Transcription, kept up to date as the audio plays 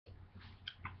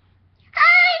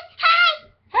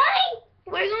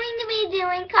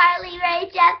doing Carly Rae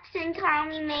Jepsen, call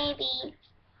me maybe.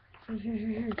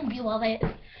 You love it.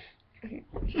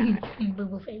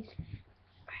 Boo-boo face.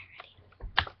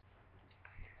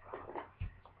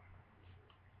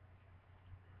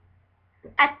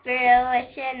 I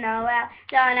wish you know well.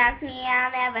 Don't ask me,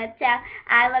 I'll never tell.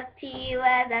 I looked to you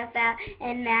as I fell,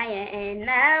 and now you're in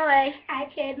my way. I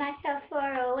traded myself for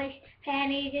a wish,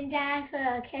 panties and dimes for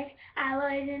a kiss. I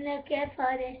wasn't looking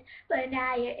for this, but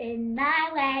now you're in my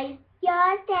way.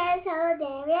 Your stairs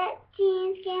holding ripped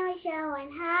jeans, skin was showing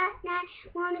hot night,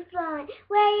 wanna flowing.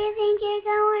 Where you think you're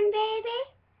going, baby?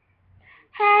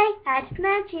 Hey, I just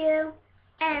met you,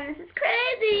 and this is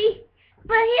crazy,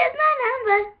 but here's my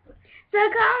number. So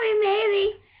call me maybe.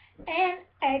 And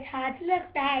it's hard to look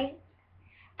right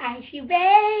at you,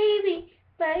 baby,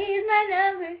 but here's my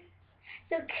number,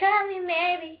 so call me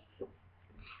maybe.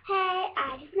 Hey,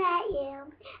 I just met you,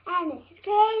 and this is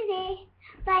crazy,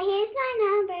 but here's my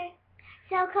number,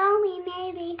 so call me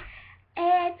maybe.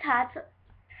 It's hard to...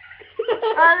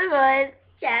 All the boys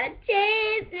try to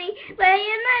chase me, but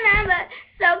here's my number,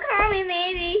 so call me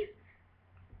maybe.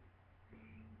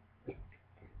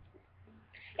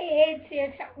 It's your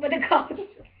time with a call.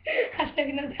 I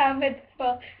took no time with the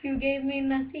fall. You gave me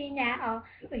nothing now.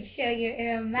 We sure you're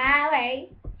in my way.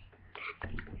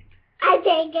 I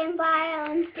take and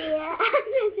borrow and steal.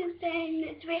 This is thing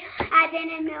that's real. I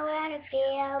didn't know how to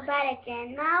feel, but it's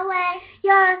in my way.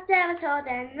 Your stomach told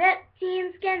and ripped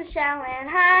jeans, skin showing,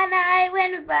 hot night,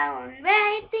 wind blowing.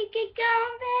 Where you think you're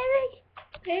going, baby?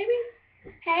 Baby,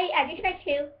 hey, I just met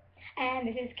you, and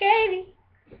this is crazy,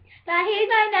 but here's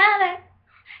my number,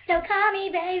 so call me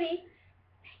baby.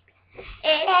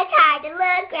 It's hard to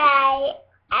look right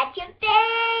at your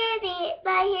baby,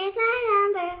 but here's my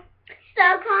number, so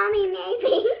call me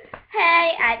maybe.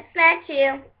 Hey, I just met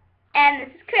you, and this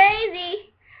is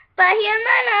crazy, but here's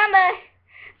my number,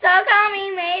 so call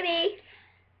me maybe.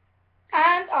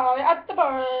 And all at the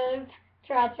birds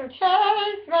try to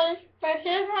chase me, but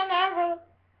here's my number,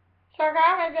 so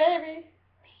call me baby.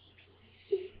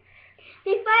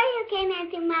 Before you came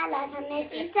into my life, I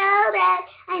miss you so bad.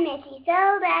 I miss you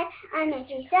so bad. I miss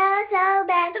you so, so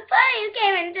bad. Before you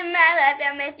came into my life,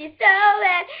 I miss you so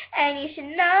bad. And you should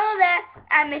know that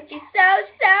I miss you so,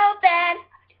 so bad.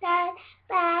 Bad,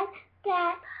 bad,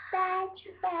 bad, bad,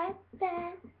 bad,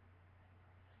 bad.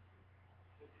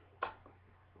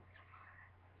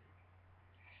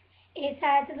 It's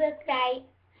hard to look right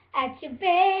at you,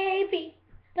 baby,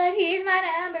 but here's my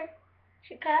number,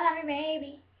 so call me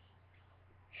maybe.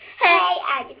 Hey,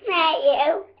 I just met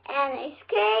you, and it's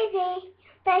crazy,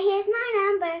 but here's my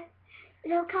number,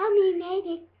 so call me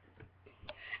maybe.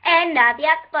 And all the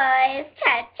other boys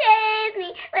try to chase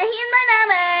me, but here's my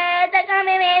number, so call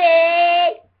me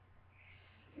maybe.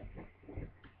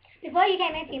 Before you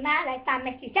came into my life, I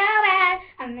missed you so bad,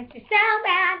 I missed you so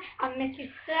bad, I missed you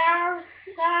so,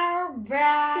 so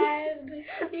bad.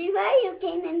 Before you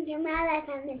came into my life,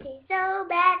 I missed you so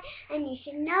bad, and you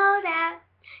should know that.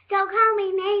 So call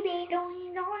me maybe.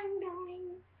 Going, going,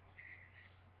 going.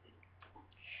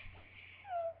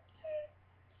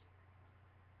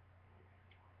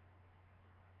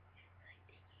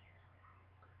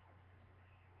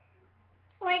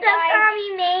 Oh my So God. call me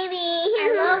maybe. I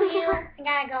love you. I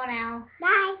gotta go now.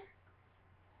 Bye.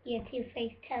 You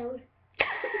two-faced toad.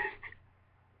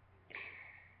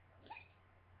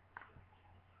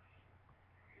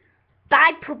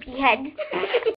 Bye, poopy head.